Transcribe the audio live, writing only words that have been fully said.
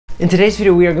In today's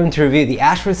video, we are going to review the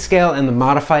Ashworth scale and the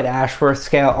modified Ashworth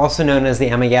scale, also known as the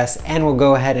MAS, and we'll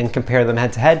go ahead and compare them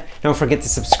head to head. Don't forget to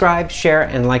subscribe, share,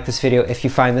 and like this video if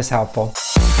you find this helpful.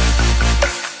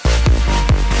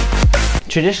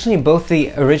 Traditionally, both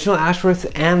the original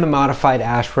Ashworth and the modified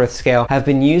Ashworth scale have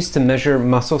been used to measure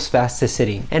muscle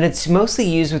spasticity, and it's mostly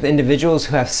used with individuals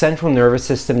who have central nervous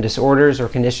system disorders or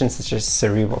conditions such as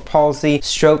cerebral palsy,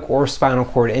 stroke, or spinal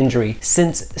cord injury,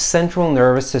 since central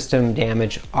nervous system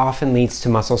damage often leads to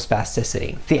muscle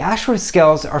spasticity. The Ashworth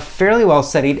scales are fairly well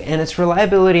studied, and its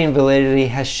reliability and validity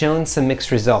has shown some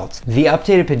mixed results. The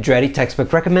updated Pedretti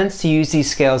textbook recommends to use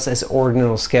these scales as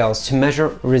ordinal scales to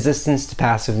measure resistance to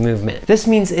passive movement. This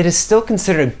means it is still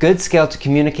considered a good scale to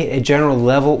communicate a general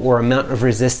level or amount of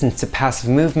resistance to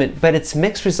passive movement, but its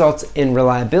mixed results in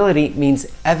reliability means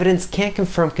evidence can't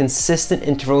confirm consistent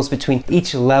intervals between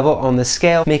each level on the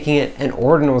scale, making it an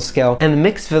ordinal scale, and the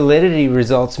mixed validity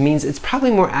results means it's probably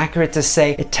more accurate to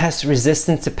say it tests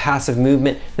resistance to passive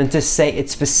movement than to say it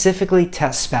specifically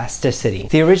tests spasticity.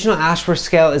 The original Ashworth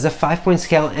scale is a 5-point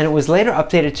scale, and it was later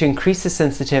updated to increase the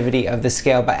sensitivity of the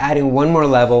scale by adding one more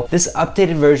level. This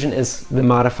updated version is the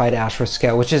modified Ashworth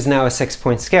scale, which is now a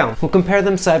 6-point scale. We'll compare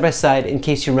them side by side in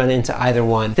case you run into either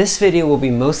one. This video will be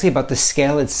mostly about the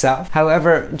scale itself.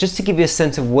 However, just to give you a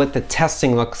sense of what the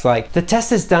testing looks like, the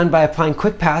test is done by applying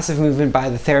quick passive movement by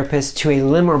the therapist to a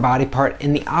limb or body part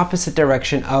in the opposite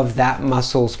direction of that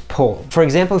muscle's pull. For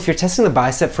example, if you're testing the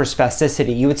bicep for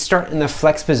spasticity, you would start in the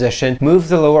flex position, move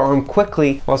the lower arm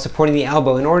quickly while supporting the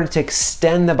elbow in order to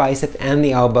extend the bicep and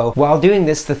the elbow. While doing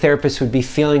this, the therapist would be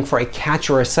feeling for a catch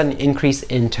or a sudden increase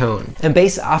in tone. And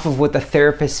based off of what the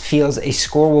therapist feels, a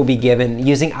score will be given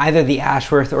using either the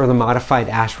Ashworth or the modified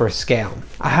Ashworth scale.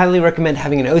 I highly recommend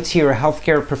having an OT or a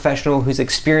healthcare professional who's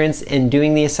experienced in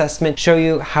doing the assessment show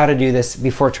you how to do this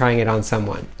before trying it on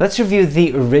someone. Let's review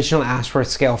the original Ashworth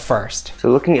scale first. So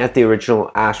looking at the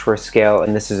original Ashworth scale,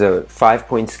 and this is a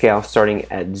 5-point scale starting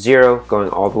at 0 going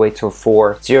all the way till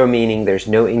 4. 0 meaning there's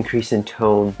no increase in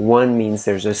tone. 1 means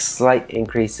there's a slight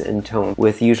increase in tone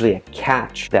with usually a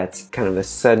catch that's kind of a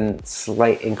sudden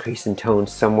slight increase in tone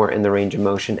somewhere in the range of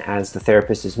motion as the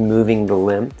therapist is moving the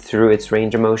limb through its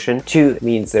range of motion. 2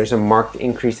 means there's a marked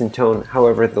increase in tone,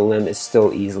 however the limb is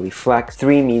still easily flexed.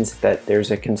 3 means that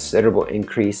there's a considerable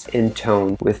increase in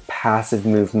tone with passive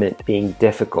movement being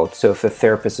difficult. So if the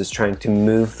therapist is trying to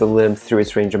move the limb through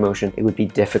its range of motion, it would be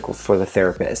difficult for the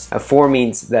therapist. 4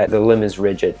 means that the limb is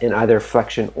rigid in either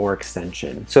flexion or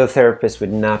extension. So the therapist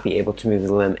would not be able to move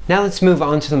the limb. Now let's move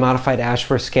on to the modified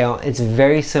Ashworth scale. It's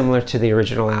very similar to the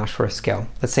original Ashworth scale.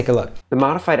 Let's take a look. The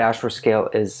modified Ashworth scale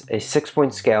is a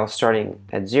 6-point scale starting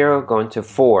at 0 going to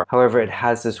 4. However, it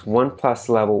has this 1+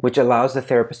 level which allows the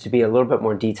therapist to be a little bit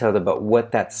more detailed about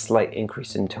what that slight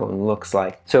increase in tone looks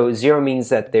like. So 0 means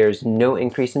that there's no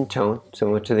increase in tone,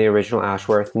 similar to the original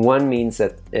Ashworth. 1 means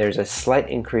that there's a slight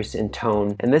increase in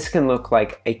tone, and this can look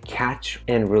like a catch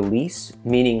and release,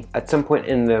 meaning at some point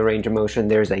in the range of motion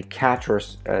there's a catch or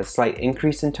a slight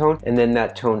increase in tone, and then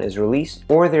that tone is released,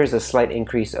 or there's a slight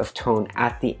increase of tone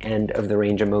at the end of the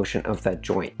range of motion of that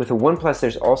joint. With a 1+,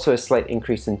 there's also a slight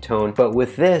increase in tone, but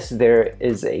with this there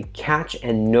is a catch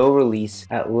and no release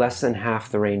at less than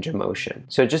half the range of motion.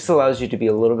 So it just allows you to be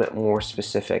a little bit more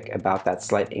specific about that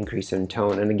slight increase in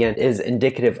tone, and again is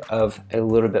indicative of a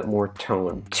little bit more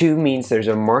tone. 2 means there's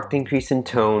a marked increase in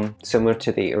tone, similar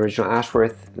to the original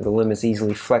Ashworth. The limb is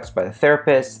easily flexed by the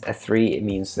therapist. A 3, it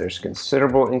means there's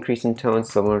considerable increase in tone,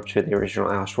 similar to the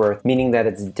original Ashworth, meaning that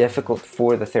it's difficult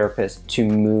for the therapist to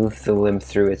move the limb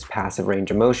through its passive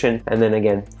range of motion. And then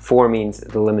again, 4 means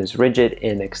the limb is rigid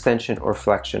in extension or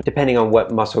flexion, depending on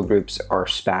what muscle groups are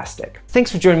spastic.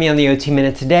 Thanks for joining me on the OT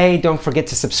Minute today. Don't forget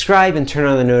to subscribe and turn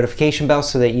on the notification bell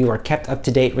so that you are kept up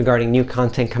to date regarding new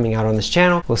content coming out on this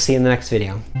channel. We'll see you in the next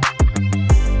video.